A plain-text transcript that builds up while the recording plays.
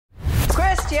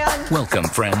Christian. Welcome,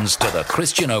 friends, to the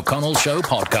Christian O'Connell Show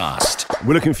podcast.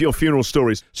 We're looking for your funeral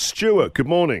stories. Stuart, good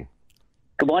morning.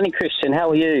 Good morning, Christian.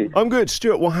 How are you? I'm good.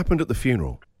 Stuart, what happened at the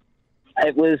funeral?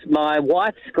 It was my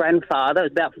wife's grandfather. It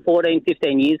was about 14,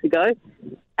 15 years ago,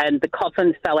 and the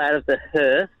coffins fell out of the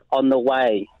hearse on the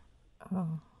way.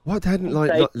 What? They hadn't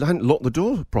locked the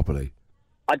door properly?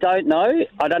 I don't know.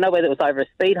 I don't know whether it was over a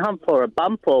speed hump or a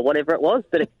bump or whatever it was,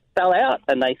 but it fell out,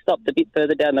 and they stopped a bit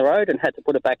further down the road and had to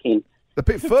put it back in. A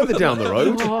bit further down the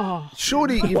road?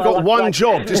 Surely you've got one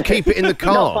job, just keep it in the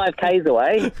car. Not 5 k's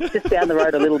away, just down the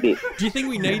road a little bit. Do you think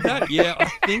we need that? Yeah, I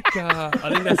think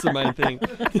that's the main thing.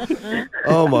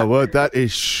 Oh, my word, that is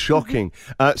shocking.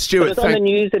 Stuart, It was on the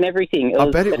news and everything.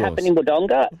 I bet it It was. happened in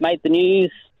Wodonga, made the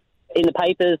news, in the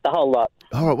papers, the whole lot.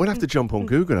 All right, we'll have to jump on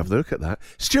Google and have a look at that.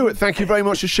 Stuart, thank you very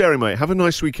much for sharing, mate. Have a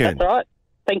nice weekend. That's all right.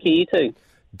 Thank you, you too.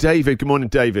 David, good morning,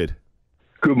 David.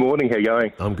 Good morning, how you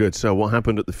going? I'm good. So what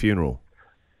happened at the funeral?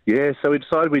 Yeah, so we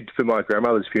decided for my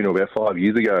grandmother's funeral about 5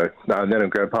 years ago. And then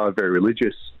Grandpa was very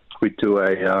religious. We'd do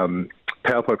a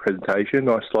PowerPoint presentation,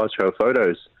 nice slideshow of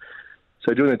photos.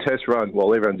 So doing the test run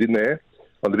while everyone's in there,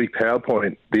 on the big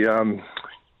PowerPoint,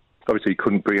 obviously you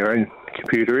couldn't bring our own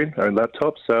computer in, our own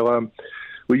laptop, so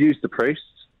we used the priests.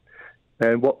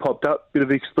 And what popped up? Bit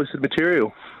of explicit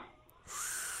material.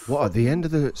 What, at the end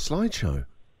of the slideshow?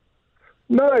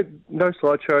 No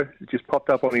slideshow. It just popped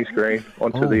up on his screen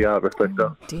onto the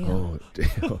reflector. Dear. Oh, dear.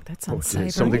 That's Oh, dear. unsavoury.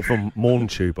 Something from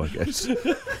MournTube, I guess.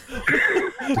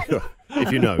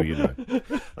 If you know, you know.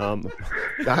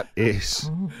 That is...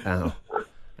 Ow.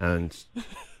 And...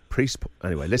 Priest...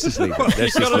 Anyway, let's just leave it.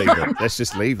 Let's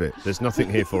just leave it. There's nothing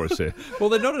here for us here. Well,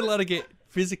 they're not allowed to get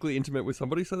physically intimate with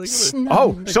somebody, so they got to...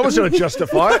 Oh, someone's going to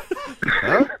justify it.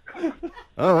 Huh?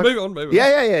 All right. Move on.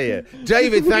 Yeah.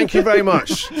 David, thank you very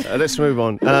much. Let's move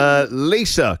on.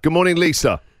 Lisa. Good morning,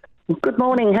 Lisa. Good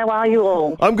morning. How are you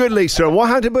all? I'm good, Lisa. What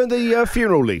happened at the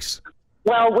funeral, Lisa?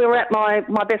 Well, we were at my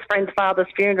best friend's father's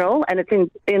funeral, and it's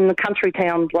in the country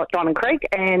town like Diamond Creek,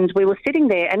 and we were sitting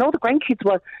there, and all the grandkids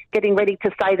were getting ready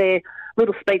to say their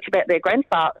little speech about their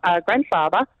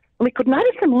grandfather, and we could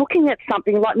notice them looking at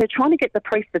something, like they're trying to get the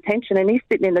priest's attention, and he's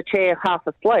sitting in the chair half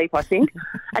asleep, I think.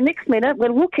 And next minute, we're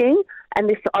looking, and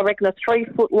this, I reckon, a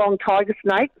 3-foot-long tiger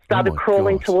snake started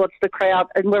crawling towards the crowd,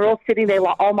 and we're all sitting there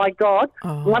like, oh, my God.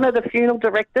 Oh. One of the funeral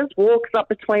directors walks up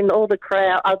between all the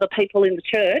crowd, other people in the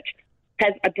church,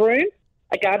 has a broom,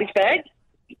 a garbage bag.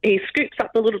 He scoops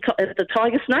up the the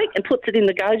tiger snake and puts it in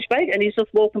the garbage bag, and he's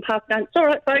just walking past going, it's all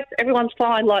right, folks, everyone's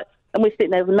fine. And we're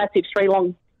sitting there with a massive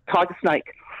 3-long tiger snake.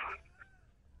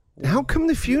 How come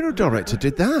the funeral director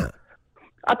did that?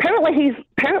 Apparently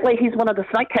he's one of the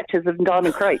snake catchers in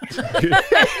Diamond Creek.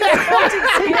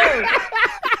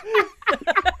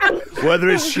 Whether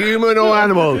it's human or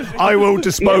animal, I will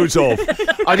dispose of.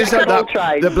 I just had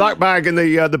the black bag and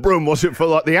the broom wasn't for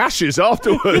like the ashes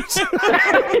afterwards.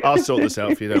 I'll sort this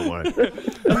out for you, don't worry.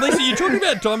 And Lisa, you're talking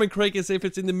about Diamond Creek as if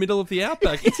it's in the middle of the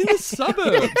outback. It's in the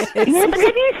suburbs. Yeah, but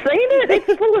have you seen it?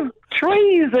 It's full of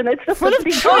trees, and it's just full of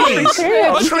trees.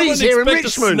 I Trees here in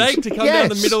Richmond. A snake to come down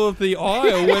the middle of the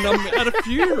aisle when I'm at a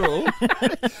funeral.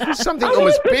 Something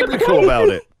almost biblical about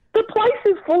it. The place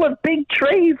is full of big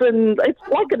trees, and it's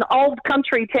like an old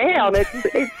country town. It's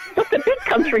just a big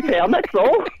country town, that's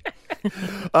all.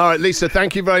 All right, Lisa,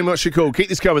 thank you very much for your call. Keep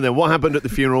this coming then. What happened at the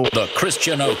funeral? The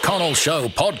Christian O'Connell Show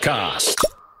podcast.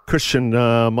 Christian,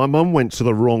 my mum went to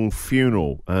the wrong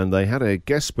funeral, and they had a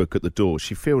guest book at the door.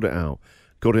 She filled it out,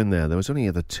 got in there. There was only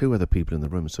two other people in the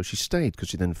room, so she stayed because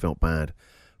she then felt bad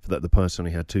for that the person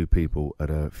only had 2 people at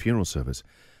a funeral service.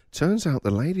 Turns out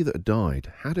the lady that had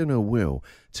died had in her will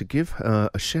to give a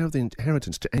share of the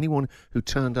inheritance to anyone who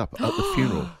turned up at the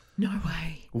funeral. No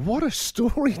way. What a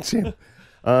story, Tim.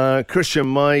 Christian,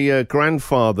 my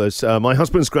my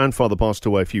husband's grandfather passed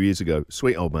away a few years ago.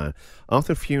 Sweet old man.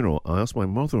 After the funeral, I asked my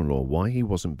mother-in-law why he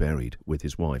wasn't buried with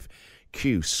his wife.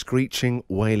 Cue screeching,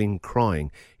 wailing,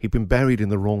 crying. He'd been buried in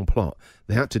the wrong plot.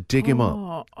 They had to dig him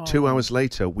up. 2 hours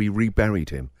later, we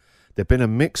reburied him. There'd been a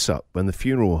mix-up when the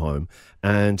funeral home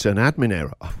and an admin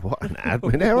error. What, an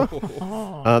admin error?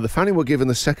 The family were given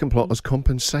the second plot as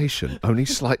compensation, only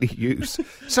slightly used.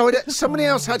 So somebody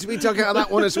else had to be dug out of that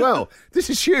one as well. This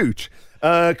is huge.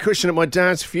 Christian, at my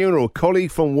dad's funeral, a colleague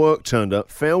from work turned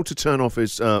up, failed to turn off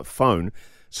his phone.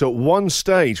 So at one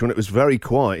stage, when it was very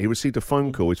quiet, he received a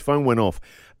phone call. His phone went off,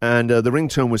 and the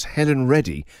ringtone was Helen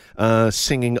Reddy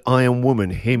singing Iron Woman,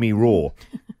 Hear Me Roar.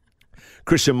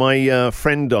 Christian, my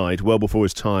friend died well before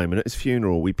his time, and at his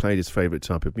funeral we played his favourite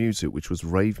type of music, which was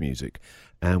rave music,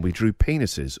 and we drew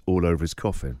penises all over his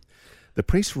coffin. The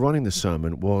priest running the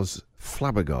sermon was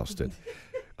flabbergasted.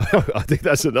 I think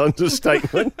that's an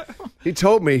understatement. He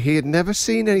told me he had never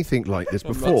seen anything like this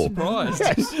before, I'm not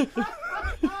surprised.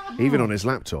 even on his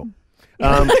laptop.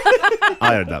 I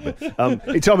heard that bit.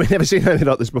 He told me he'd never seen anything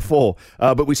like this before.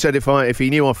 But we said if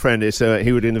he knew our friend, he would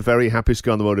have been the very happiest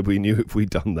guy in the world if we'd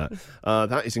done that.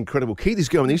 That is incredible. Keith is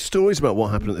going. These stories about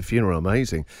what happened at the funeral are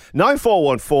amazing.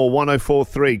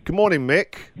 9414-1043. Good morning,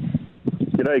 Mick.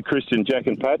 G'day, Christian, Jack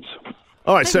and Pats.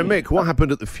 All right, so Mick, what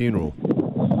happened at the funeral?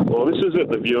 Well, this was at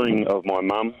the viewing of my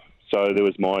mum. So there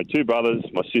was my two brothers,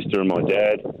 my sister and my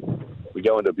dad. We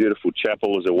go into a beautiful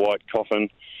chapel. There's a white coffin,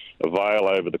 a veil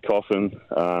over the coffin.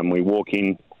 We walk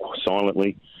in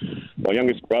silently. My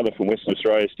youngest brother from Western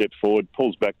Australia steps forward,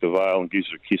 pulls back the veil and gives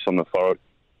her a kiss on the forehead.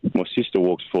 My sister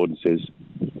walks forward and says,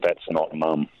 "That's not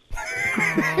Mum."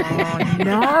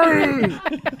 No!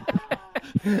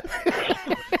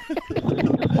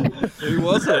 Who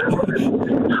was it?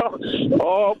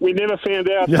 Oh, we never found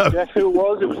out who it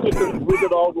was. It was just a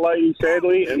withered old lady,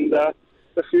 sadly, and the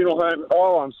funeral home.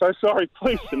 Oh, I'm so sorry,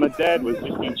 please. And my dad was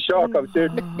just in shock. I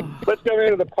said, "Let's go out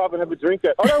to the pub and have a drink."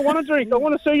 I don't want to drink. I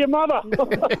want to see your mother.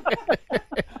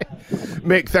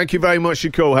 Mick, thank you very much for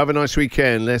your call. Have a nice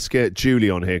weekend. Let's get Julie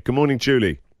on here. Good morning,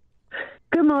 Julie.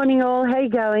 Good morning, all. How you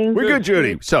going? We're good,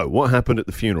 Julie. So, what happened at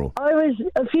the funeral? A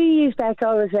few years back,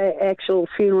 I was an actual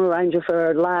funeral arranger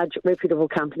for a large, reputable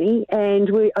company, and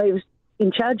I was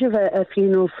in charge of a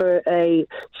funeral for a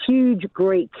huge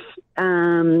Greek,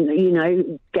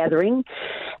 gathering.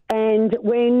 And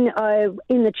when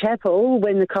in the chapel,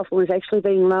 when the coffin was actually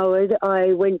being lowered,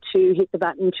 I went to hit the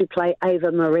button to play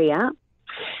Ave Maria.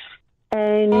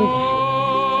 And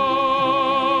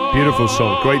beautiful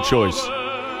song, great choice.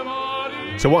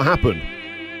 So what happened?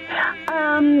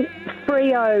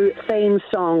 Frio theme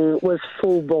song was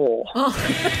full bore.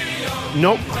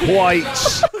 Not quite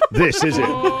this, is it?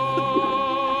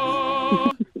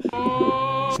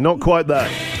 It's not quite that.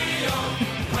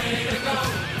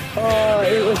 Oh,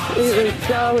 it was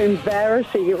so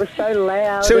embarrassing. It was so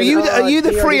loud. So are you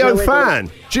the Frio fan?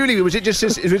 Julie, was it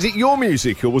your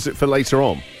music or was it for later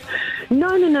on?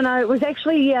 No. It was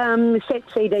actually set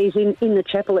CDs in the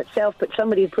chapel itself, but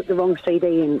somebody had put the wrong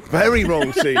CD in. Very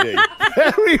wrong CD.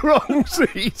 Very wrong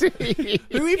CD.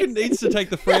 Who even needs to take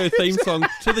the Freo theme song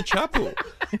to the chapel?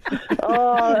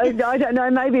 Oh, I don't know.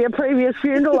 Maybe a previous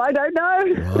funeral. I don't know.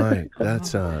 Right.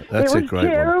 That's a great one. It was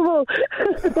terrible.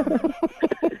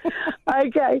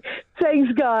 Okay.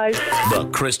 Thanks, guys. The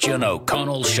Christian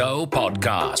O'Connell Show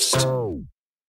Podcast.